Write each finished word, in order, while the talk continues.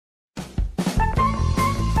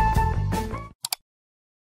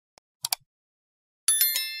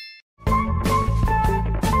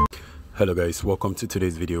Hello guys, welcome to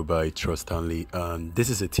today's video by Trust Stanley, and this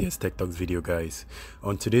is a TS Tech Talks video guys.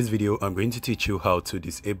 On today's video I'm going to teach you how to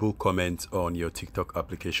disable comments on your TikTok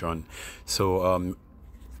application. So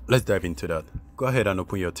let's dive into that. Go ahead and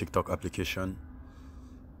open your TikTok application.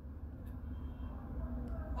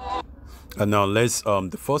 And now let's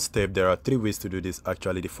the first step, there are three ways to do this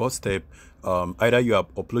actually. The first step, either you are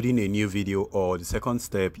uploading a new video, or the second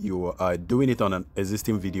step, you are doing it on an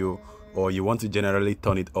existing video, or you want to generally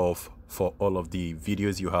turn it off for all of the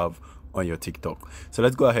videos you have on your TikTok. So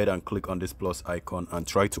let's go ahead and click on this plus icon and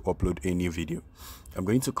try to upload a new video. I'm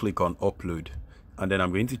going to click on upload, and then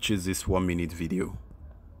I'm going to choose this 1 minute video.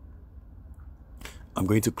 I'm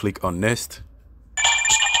going to click on next.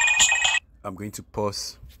 I'm going to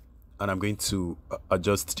pause, and I'm going to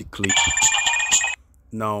adjust the clip.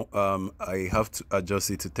 Now I have to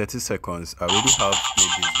adjust it to 30 seconds. I already have made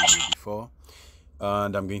this video before,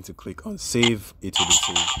 and I'm going to click on save. It will be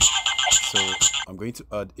saved. So I'm going to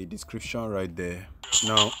add a description right there.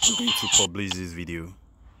 Now I'm going to publish this video.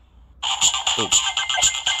 Oh,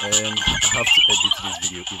 and I have to edit this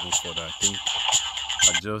video even further. I think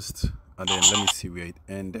adjust, and then let me see where it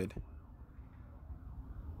ended.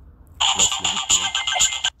 Let's leave it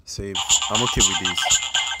here. Save. I'm okay with this.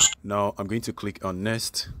 Now I'm going to click on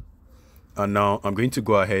next, and now I'm going to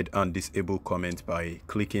go ahead and disable comment by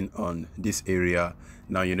clicking on this area.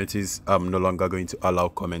 Now you notice I'm no longer going to allow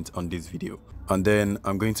comment on this video, and then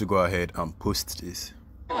I'm going to go ahead and post this.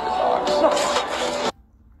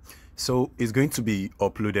 So it's going to be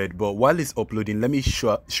uploaded, but while it's uploading, let me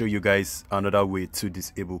show you guys another way to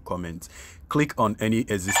disable comments. Click on any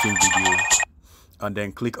existing video, and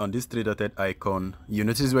then click on this three-dotted icon. You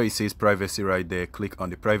notice where it says privacy right there. Click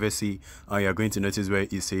on the privacy, and you're going to notice where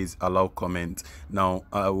it says allow comment. Now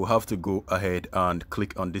I will have to go ahead and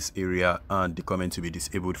click on this area, and the comment will be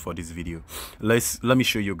disabled for this video. Let me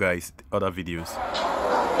show you guys the other videos.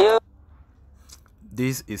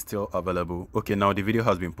 This is still available. Okay, now the video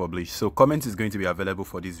has been published, so comment is going to be available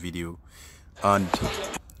for this video, and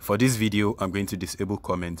for this video I'm going to disable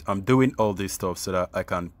comment. I'm doing all this stuff so that I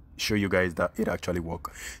can show you guys that it actually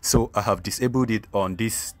works. So I have disabled it on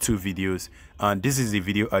these two videos, and this is the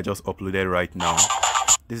video I just uploaded right now.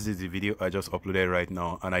 This is the video I just uploaded right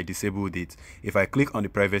now, and I disabled it. If I click on the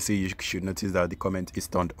privacy, you should notice that the comment is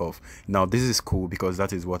turned off. Now this is cool because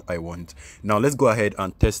that is what I want. Now let's go ahead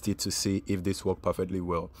and test it to see if this works perfectly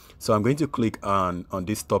well. So I'm going to click on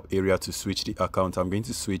this top area to switch the account. I'm going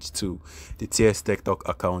to switch to the TS Tech Talk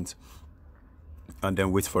account, and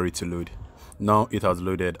then wait for it to load. Now it has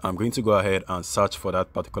loaded. I'm going to go ahead and search for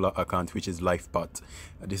that particular account, which is LifePath.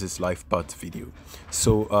 This is LifePath video.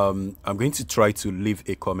 So I'm going to try to leave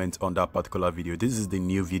a comment on that particular video. This is the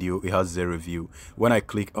new video. It has 0 view. When I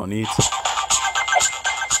click on it,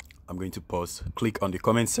 I'm going to pause. Click on the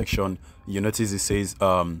comment section. You notice it says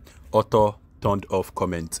auto turned off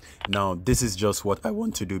comment. Now this is just what I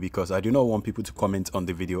want to do, because I do not want people to comment on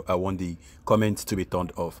the video. I want the comment to be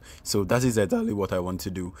turned off. So that is exactly what I want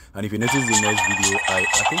to do. And if you notice the next video, I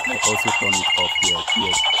think I also turned it off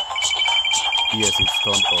here. Yes, it's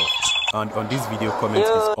turned off. And on this video, comment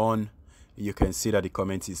is on. You can see that the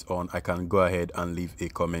comment is on. I can go ahead and leave a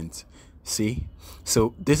comment. See,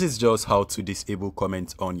 so this is just how to disable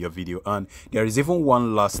comments on your video. And there is even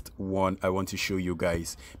one last one I want to show you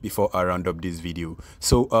guys before I round up this video.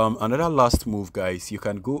 So another last move, guys, you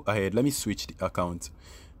can go ahead. Let me switch the account.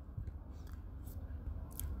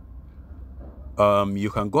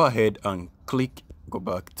 You can go ahead and go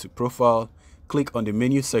back to profile, click on the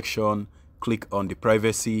menu section, click on the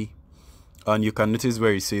privacy, and you can notice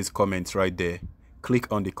where it says comments right there.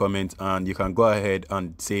 Click on the comment, and you can go ahead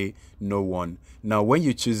and say no one. Now when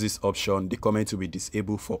you choose this option, the comment will be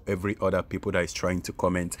disabled for every other people that is trying to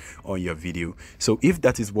comment on your video. So if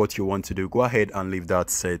that is what you want to do, go ahead and leave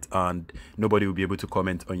that set, and nobody will be able to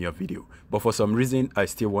comment on your video. But for some reason, I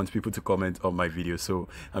still want people to comment on my video, so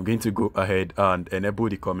I'm going to go ahead and enable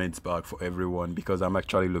the comments back for everyone, because I'm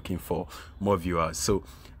actually looking for more viewers. So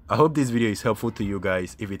I hope this video is helpful to you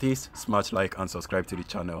guys. If it is, smash like and subscribe to the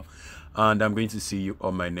channel, and I'm going to see you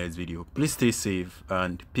on my next video. Please stay safe,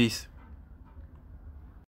 and peace.